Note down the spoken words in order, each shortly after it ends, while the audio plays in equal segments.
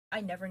I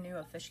never knew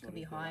a fish could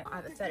be hot. I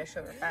have a fetish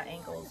over fat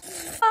ankles.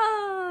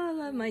 Ah, I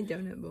love my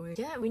donut boy.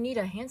 Yeah, we need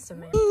a handsome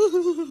man.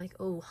 Like,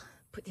 oh,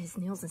 put his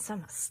nails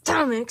inside my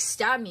stomach.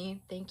 Stab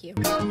me. Thank you.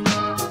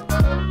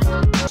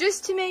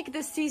 Just to make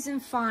the season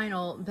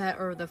final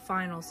better, the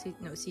final season,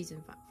 no,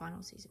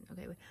 final season.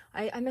 Okay, wait.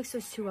 I mix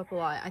those two up a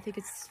lot. I think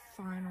it's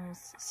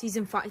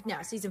season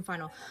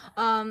final.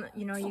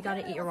 You know, you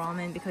gotta eat your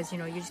ramen because, you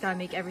know, you just gotta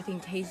make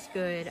everything taste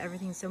good.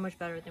 Everything's so much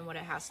better than what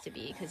it has to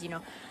be because, you know,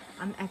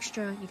 I'm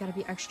extra. You gotta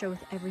be extra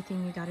with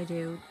everything you gotta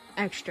do.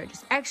 Extra,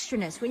 just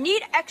extraness. We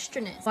need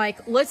extraness.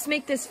 Like, let's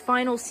make this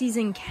final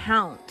season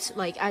count.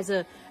 Like, as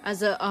a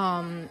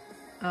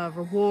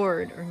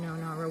reward, or no,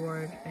 not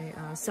reward,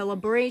 a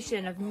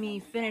celebration of me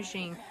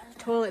finishing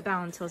Toilet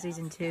Bound until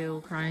season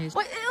 2. Christ.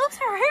 What?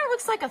 Her hair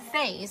looks like a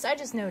face. I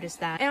just noticed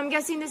that. And I'm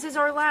guessing this is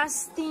our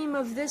last theme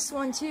of this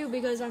one too,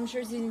 because I'm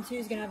sure season 2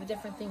 is gonna have a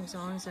different theme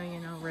song, so you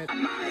know, rip.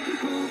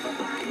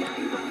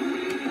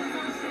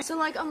 So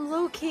like, I'm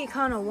low-key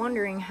kind of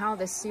wondering how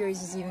this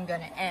series is even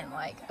gonna end.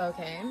 Like,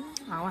 okay,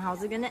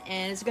 how's it gonna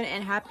end? Is it gonna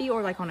end happy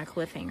or like on a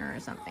cliffhanger or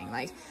something?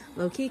 Like,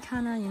 low-key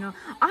kind of, you know,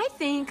 I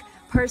think,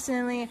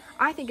 personally,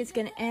 I think it's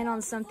gonna end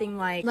on something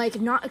like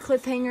not a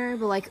cliffhanger,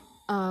 but like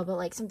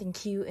something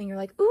cute, and you're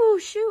like, ooh,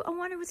 shoot, I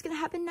wonder what's gonna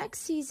happen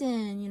next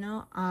season, you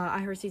know? I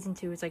heard season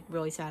 2 is like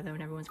really sad though,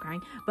 and everyone's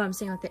crying, but I'm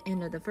saying like the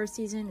end of the first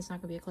season, it's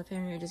not gonna be a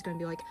cliffhanger, you're just gonna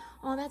be like,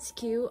 oh, that's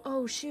cute,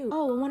 oh, shoot,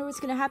 oh, I wonder what's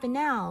gonna happen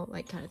now,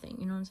 like, kind of thing,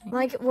 you know what I'm saying?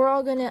 Like, we're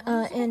all gonna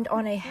end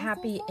on a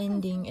happy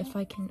ending, if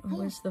I can.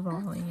 Where's the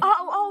volume?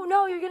 Oh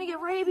no, you're gonna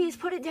get rabies,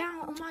 put it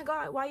down. Oh my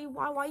god, why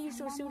are you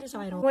so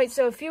suicidal? Wait,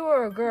 so if you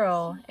were a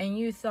girl and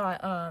you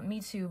thought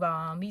Me Too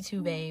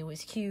Bae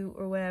was cute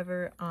or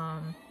whatever,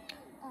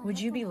 would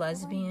you be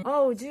lesbian?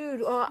 Oh,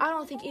 dude, I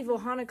don't think Evil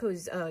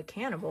Hanako's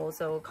cannibal,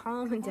 so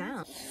calm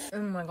down. Oh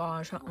my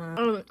gosh,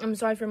 I'm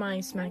sorry for my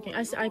smacking.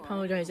 I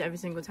apologize every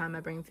single time I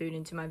bring food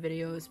into my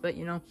videos, but,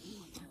 you know,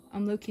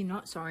 I'm low-key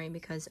not sorry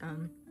because,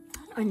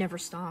 I never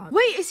stop.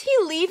 Wait, is he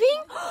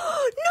leaving? No!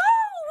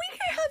 We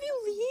can't have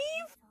you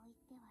leave!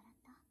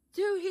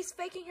 Dude, he's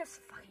faking his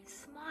fucking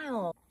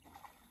smile.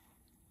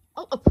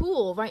 Oh, a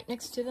pool right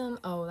next to them.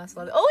 Oh, that's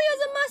lovely. Oh, he has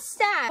a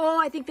mustache. Oh,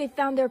 I think they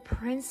found their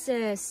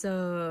princess.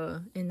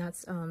 And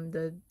that's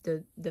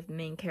the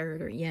main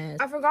character. Yes,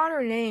 I forgot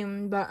her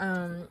name, but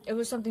it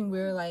was something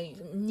weird like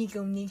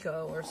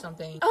Nico or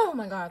something. Oh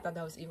my god, I thought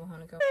that was Evil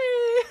Hanako.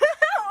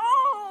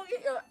 Oh,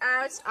 get your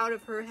ass out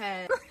of her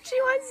head. She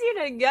wants you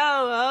to go.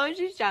 Oh,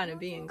 she's trying to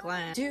be in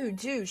class.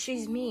 Dude,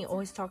 she's me.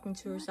 Always talking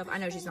to herself. I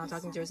know she's not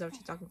talking to herself.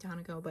 She's talking to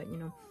Hanako, but you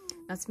know.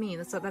 That's me.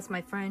 That's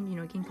my friend, you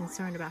know, getting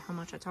concerned about how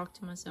much I talk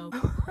to myself.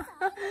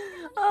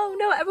 Oh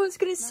no, everyone's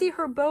gonna see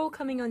her bow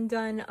coming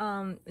undone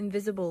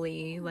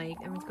invisibly. Like,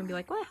 everyone's gonna be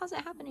like, what? How's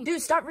that happening?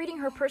 Dude, stop reading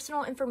her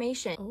personal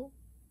information.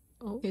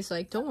 Oh. He's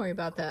like, don't worry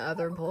about that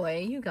other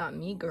boy. You got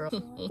me, girl.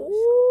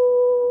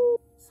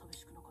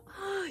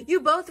 You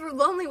both were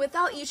lonely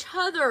without each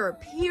other.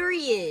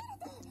 Period.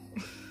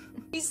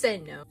 He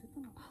said no.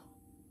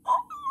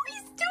 Oh,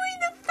 he's doing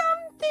the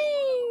thumb thing.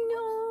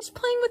 Oh, he's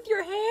playing with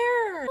your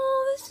hair.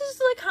 Oh, this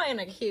is like kind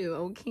of cute.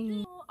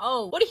 Okay.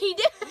 Oh, what did he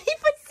do? He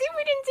put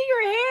seaweed into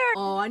your hair.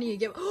 Oh, I need to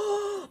give.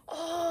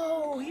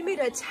 Oh, he made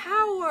a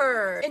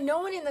tower. And no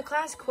one in the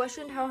class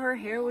questioned how her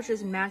hair was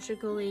just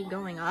magically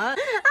going up.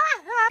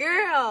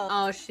 Girl.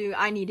 Oh shoot,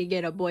 I need to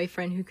get a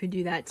boyfriend who could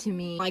do that to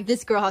me. Like,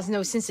 this girl has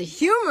no sense of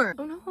humor.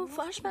 Oh no,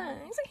 flashbacks.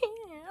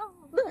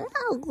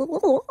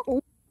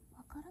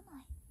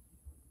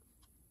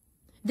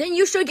 Then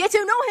you should get to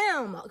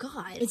know him. Oh,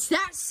 God, it's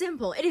that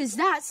simple. It is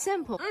that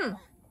simple.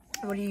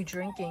 What are you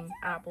drinking?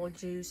 Apple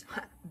juice,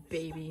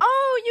 baby.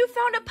 Oh, you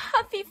found a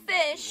puffy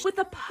fish with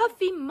a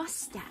puffy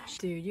mustache.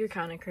 Dude, you're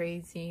kind of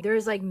crazy.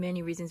 There's like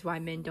many reasons why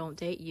men don't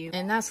date you,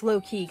 and that's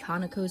low-key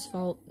Hanako's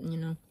fault, you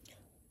know.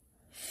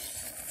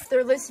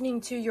 They're listening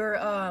to your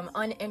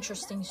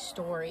uninteresting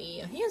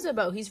story. He has a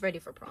bow. He's ready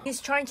for prom. He's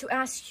trying to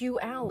ask you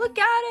out. Look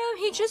at him.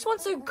 He just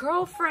wants a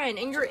girlfriend,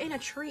 and you're in a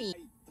tree.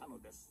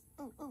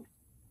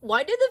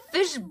 Why did the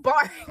fish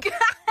bark?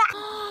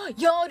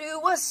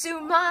 Yoru wa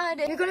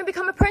sumade. You're gonna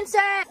become a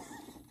princess.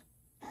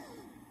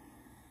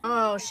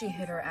 Oh, she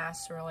hit her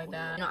ass really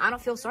bad. No, I don't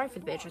feel sorry for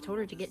the bitch. I told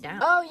her to get down.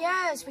 Oh,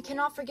 yes. We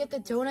cannot forget the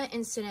donut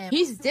incident.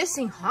 He's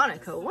dissing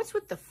Hanako. What's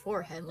with the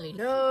forehead, lady?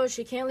 No,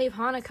 she can't leave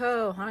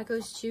Hanako.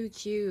 Hanako's too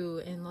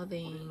cute and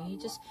loving. He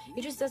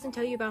just doesn't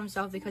tell you about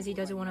himself because he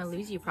doesn't want to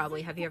lose you,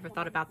 probably. Have you ever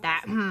thought about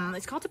that?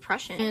 It's called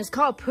depression. And it's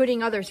called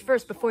putting others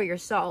first before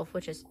yourself,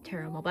 which is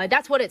terrible, but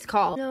that's what it's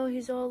called. No,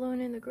 he's all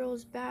alone in the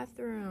girl's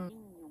bathroom.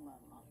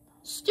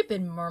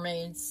 Stupid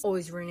mermaids.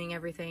 Always ruining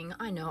everything.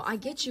 I know. I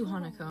get you,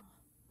 Hanako.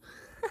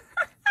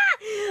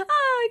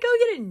 Go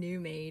get a new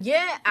maid.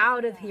 Get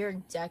out of here,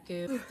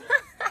 Deku.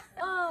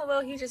 Oh,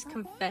 well, he just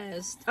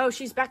confessed. Oh,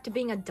 she's back to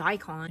being a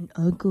daikon. An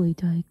ugly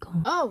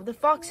daikon. Oh, the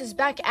fox is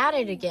back at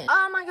it again.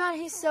 Oh my god,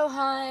 he's so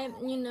hot.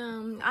 You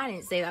know, I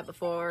didn't say that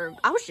before.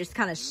 I was just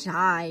kind of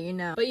shy, you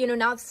know. But, you know,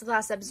 now it's the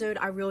last episode,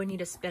 I really need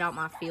to spit out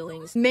my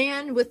feelings.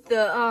 Man with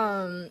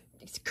the,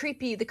 It's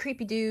creepy. The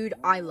creepy dude,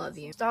 I love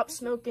you. Stop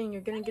smoking.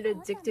 You're gonna get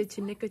addicted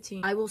to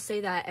nicotine. I will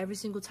say that every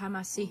single time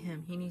I see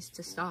him. He needs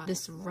to stop.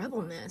 This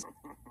rebelness.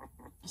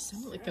 You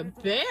sound like a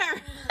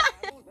bear.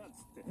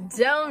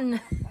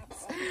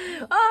 Donuts.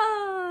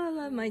 Oh, I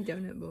love my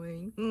donut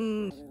boy.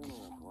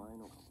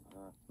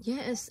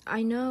 Yes,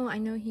 I know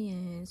he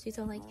is. He's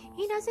all like,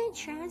 he doesn't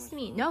trust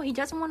me. No, he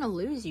doesn't want to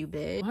lose you,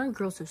 bitch. Why are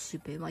girls so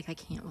stupid? Like, I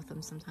can't with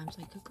them sometimes.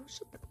 Like, girls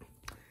stupid.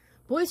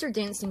 Boys are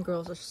dancing,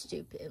 girls are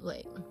stupid.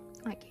 Like,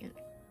 I can't.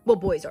 Well,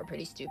 boys are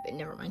pretty stupid.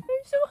 Never mind.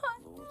 They're so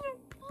hot.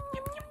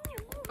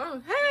 Oh,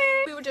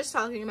 hey! We were just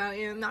talking about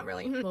you. Not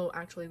really. Well,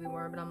 actually, we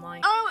were, but I'm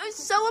lying. Oh, it's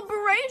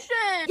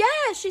celebration!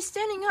 Yeah, she's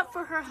standing up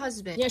for her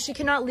husband. Yeah, she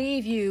cannot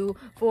leave you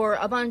for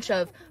a bunch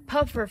of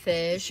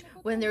pufferfish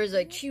when there's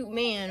a cute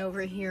man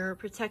over here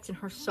protecting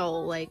her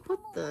soul. Like, what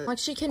the? Like,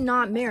 she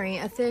cannot marry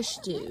a fish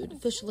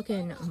dude.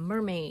 Fish-looking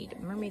mermaid.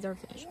 Mermaids are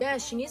fish. Yeah,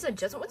 she needs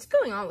adjustment. What's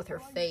going on with her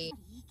face?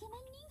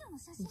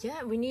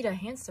 Yeah, we need a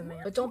handsome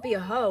man. But don't be a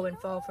hoe and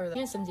fall for the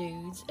handsome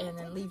dudes and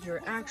then leave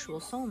your actual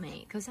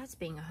soulmate, because that's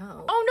being a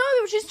hoe. Oh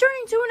no, she's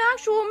turning to an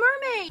actual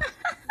mermaid!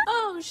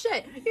 Oh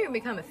shit, you're gonna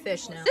become a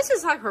fish now. This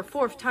is like her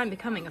 4th time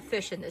becoming a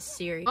fish in this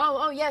series.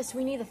 Oh yes,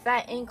 we need the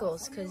fat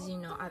ankles, because, you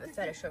know, I have a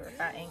fetish over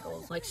fat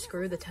ankles. Like,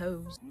 screw the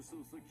toes.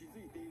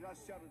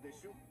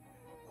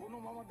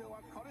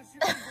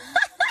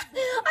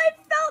 I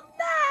felt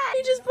that!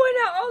 He just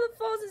pointed out all the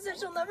flaws and said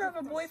she'll never have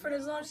a boyfriend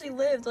as long as she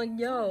lived. Like,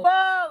 yo.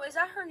 Whoa, is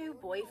that her new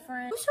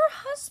boyfriend? Who's her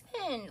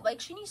husband? Like,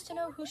 she needs to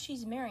know who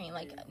she's marrying.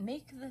 Like,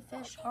 make the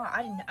fish hot.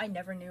 I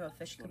never knew a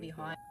fish could be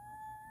hot.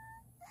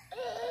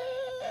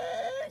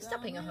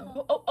 Stop being a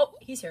hoe. Oh,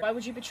 he's here. Why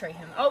would you betray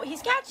him? Oh,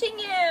 he's catching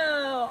you!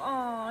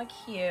 Aw,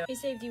 cute. He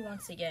saved you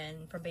once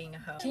again from being a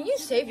hoe. Can you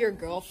save your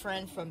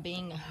girlfriend from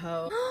being a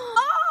hoe?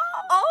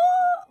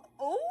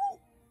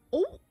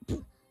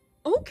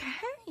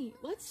 Okay,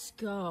 let's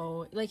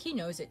go. Like, he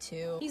knows it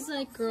too. He's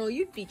like, girl,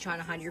 you'd be trying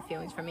to hide your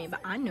feelings from me,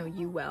 but I know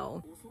you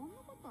well.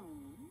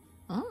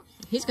 Oh,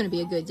 he's gonna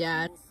be a good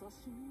dad.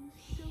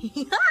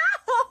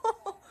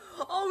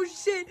 Oh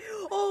shit.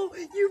 Oh,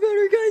 you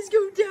better guys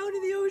go down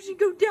in the ocean.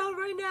 Go down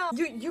right now.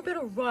 You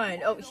better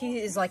run. Oh, he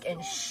is like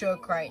in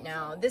shook right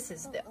now. This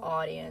is the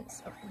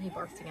audience. Oh, he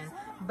barked again.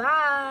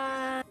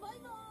 Bye.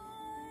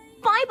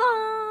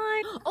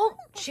 Bye-bye. Oh,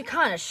 she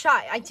kind of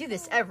shy. I do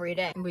this every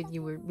day.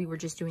 We were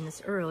just doing this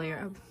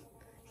earlier.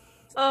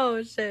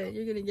 Oh, shit.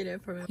 You're gonna get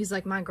it from him. He's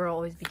like, my girl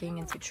always be getting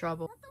into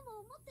trouble.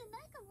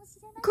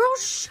 Girl,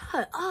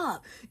 shut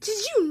up. Did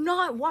you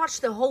not watch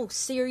the whole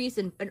series?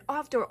 And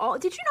after all,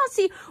 did you not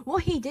see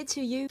what he did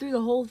to you through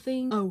the whole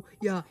thing? Oh,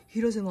 yeah.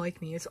 He doesn't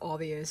like me. It's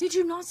obvious. Did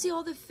you not see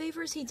all the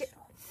favors he did?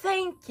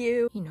 Thank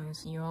you. He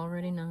knows. You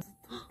already know.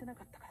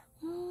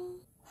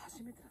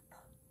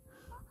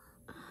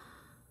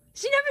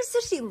 She never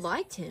said she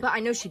liked him, but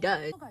I know she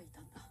does.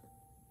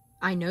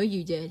 I know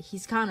you did.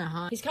 He's kind of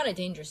hot. He's kind of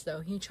dangerous, though.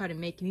 He tried to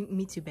make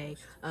Mitsube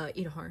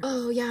eat a heart.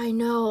 Oh, yeah, I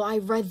know. I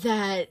read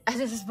that as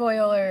a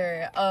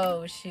spoiler.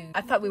 Oh, shoot.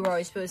 I thought we were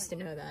always supposed to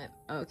know that.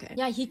 Okay.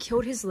 Yeah, he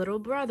killed his little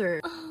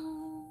brother.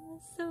 Oh,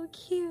 so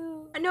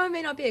cute. I know I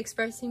may not be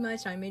expressing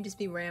much. I may just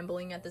be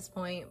rambling at this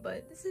point,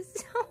 but this is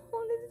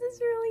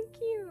really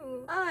cute.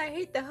 Oh, I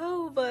hate the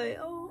hoe, but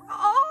oh,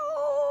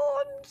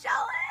 I'm jealous.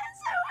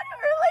 I want a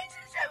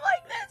relationship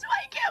like this.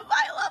 Why can't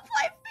my love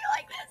life be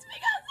like this?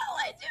 Because all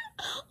I do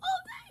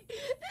all day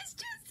is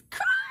just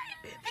cry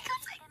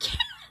because I can't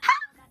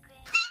have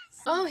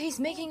this. Oh, he's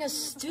making a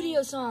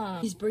studio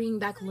song. He's bringing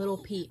back Little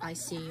Pete. I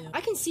see you.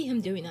 I can see him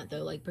doing that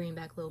though, like bringing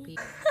back Little Pete.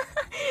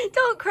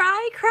 Don't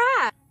cry,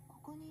 cry.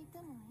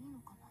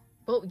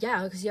 Well,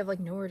 yeah, because you have like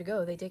nowhere to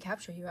go. They did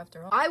capture you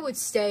after all. I would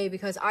stay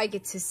because I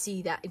get to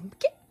see that.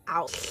 Get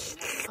out.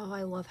 Oh,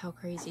 I love how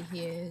crazy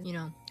he is. You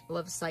know, I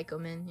love Psycho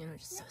Man. You know,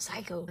 just so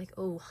psycho. Like,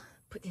 oh,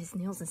 put his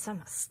nails inside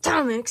my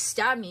stomach.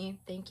 Stab me.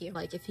 Thank you.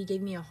 Like, if he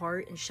gave me a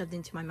heart and shoved it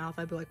into my mouth,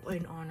 I'd be like, what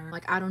an honor.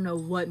 Like, I don't know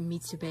what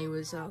Mitsube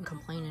was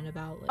complaining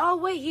about. Like, oh,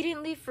 wait, he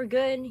didn't leave for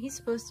good. He's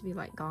supposed to be,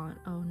 like, gone.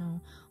 Oh,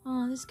 no.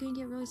 Oh, this is gonna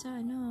get really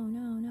sad.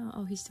 No.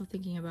 Oh, he's still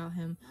thinking about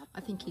him.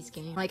 I think he's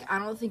game. Like, I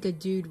don't think a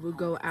dude would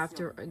go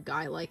after a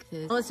guy like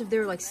this. Unless if they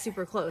were, like,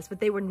 super close. But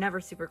they were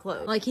never super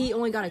close. Like, he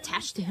only got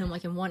attached to him,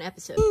 like, in one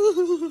episode.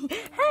 Hey!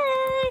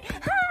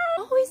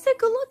 Oh, he said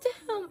good luck to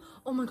him.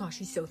 Oh my gosh,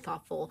 he's so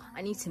thoughtful.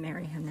 I need to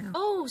marry him now.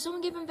 Oh,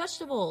 someone gave him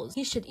vegetables.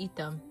 He should eat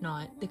them.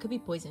 Not. They could be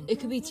poisoned. It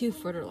could be too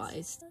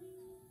fertilized.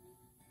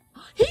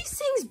 He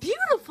sings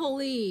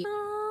beautifully.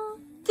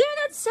 Dude,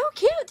 that's so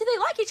cute. Do they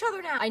like each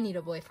other now? I need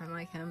a boyfriend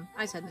like him.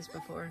 I said this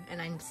before,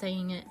 and I'm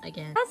saying it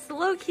again. That's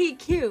low-key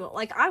cute.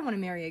 Like, I want to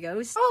marry a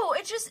ghost. Oh,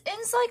 it just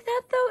ends like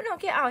that, though? No,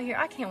 get out of here.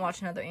 I can't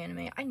watch another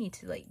anime. I need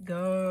to, like,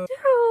 go.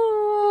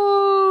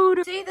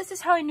 Dude. See, this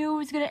is how I knew it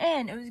was going to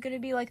end. It was going to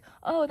be like,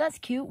 oh, that's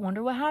cute.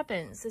 Wonder what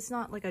happens. It's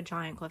not, like, a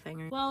giant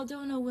cliffhanger. Well,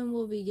 don't know when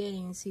we'll be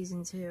getting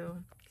season 2.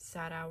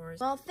 Sad hours.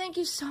 Well, thank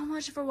you so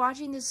much for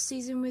watching this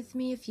season with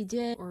me. If you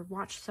did, or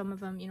watched some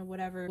of them, you know,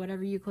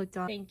 whatever you clicked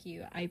on. Thank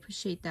you. I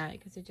appreciate that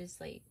because it just,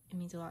 like, it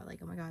means a lot. Like,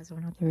 oh my god,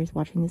 someone out there is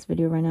watching this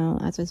video right now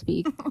as I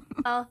speak.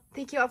 Well,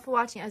 thank you all for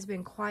watching. It's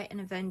been quite an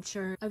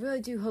adventure. I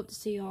really do hope to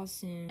see y'all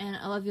soon, and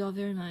I love y'all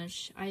very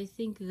much. I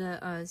think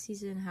the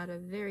season had a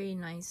very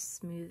nice,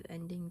 smooth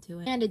ending to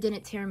it, and it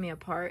didn't tear me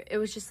apart. It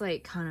was just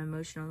like kind of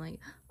emotional, like,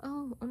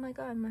 oh my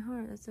god, my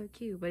heart, that's so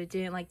cute. But it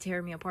didn't like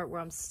tear me apart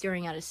where I'm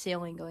staring at a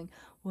ceiling going,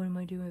 what am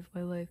I doing with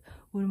my life?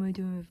 What am I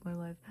doing with my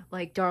life?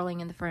 Like Darling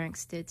in the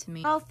Franxx did to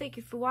me. Well, thank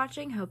you for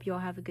watching. Hope you all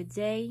have a good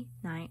day,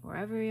 night,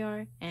 wherever you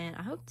are, and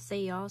I hope to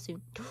see y'all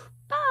soon.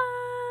 Bye!